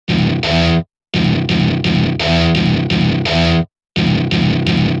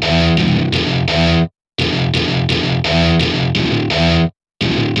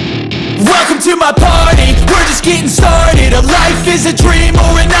my party, we're just getting started. A life is a dream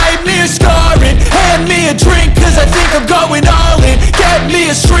or a nightmare scarring. Hand me a drink cause I think I'm going all in. Get me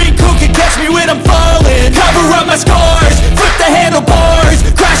a shrink who can catch me when I'm falling. Cover up my scars, flip the handlebars,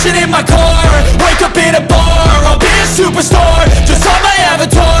 crashing in my car, wake up in a bar. I'll be a superstar, just on my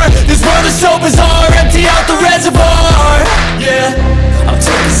avatar. This world is so bizarre, empty out the reservoir. Yeah, I'm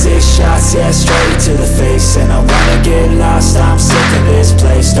taking 6 shots, yeah, straight to the face. And I wanna get lost, I'm sick of this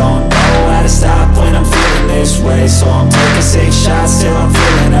place. Don't know how to stop when I'm feeling this way. So I'm taking 6 shots till I'm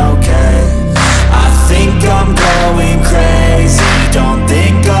feeling okay. I think I'm going crazy, don't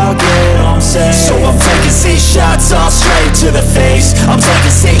think I'll get home safe. So I'm taking 6 shots, all straight to the face. I'm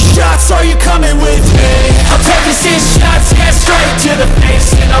taking 6 shots, are you coming with me? I'm taking 6 shots, yeah, straight to the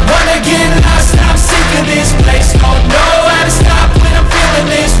face. And I wanna get lost, I'm sick of this place. Don't know how to stop when I'm feeling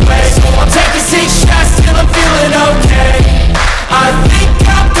this way. So I'm taking 6 shots till I'm feeling okay. I think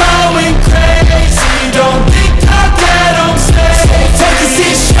I'm going crazy, don't think I'll get home safe. So I'm taking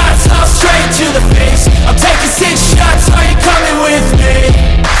 6 shots, all straight to the face. I'm taking 6 shots, are you coming with me?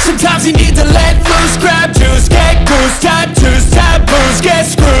 Sometimes you need to let loose, grab juice, get goose, tattoos, taboos, get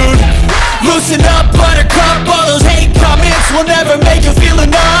screwed. Loosen up, buttercup, all those hate comments will never make you feel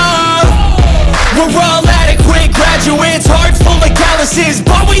enough. We're all adequate graduates, hearts full of calluses,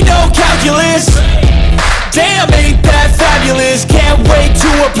 but we know calculus. Damn, ain't that fabulous? Can't wait to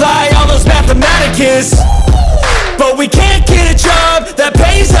apply all those mathematicus. But we can't get a job that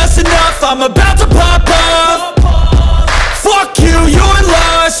pays us enough. I'm about to pop up. Fuck you, you're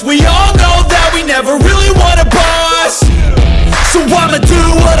lost. We all know that we never really want a boss. So I'ma do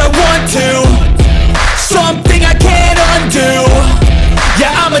what I want to, something I can't undo.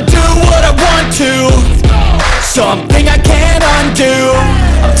 Yeah, I'ma do what I want to, something I can't undo.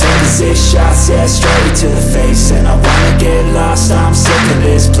 I'm taking 6 shots, yeah, straight to the face. And I wanna get lost, I'm sick of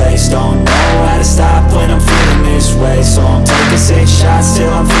this place. Don't know how to stop when I'm feeling this way. So I'm taking 6 shots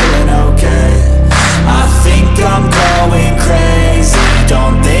till I'm feeling okay. I think I'm going crazy,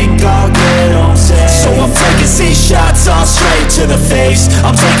 don't think I'll get home safe. So I'm taking 6 shots, all straight to the face.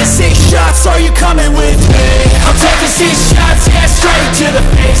 I'm taking 6 shots, are you coming with me? I'm taking 6 shots, yeah, straight to the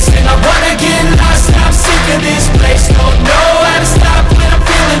face. And I wanna get lost, I'm sick of this place. Don't know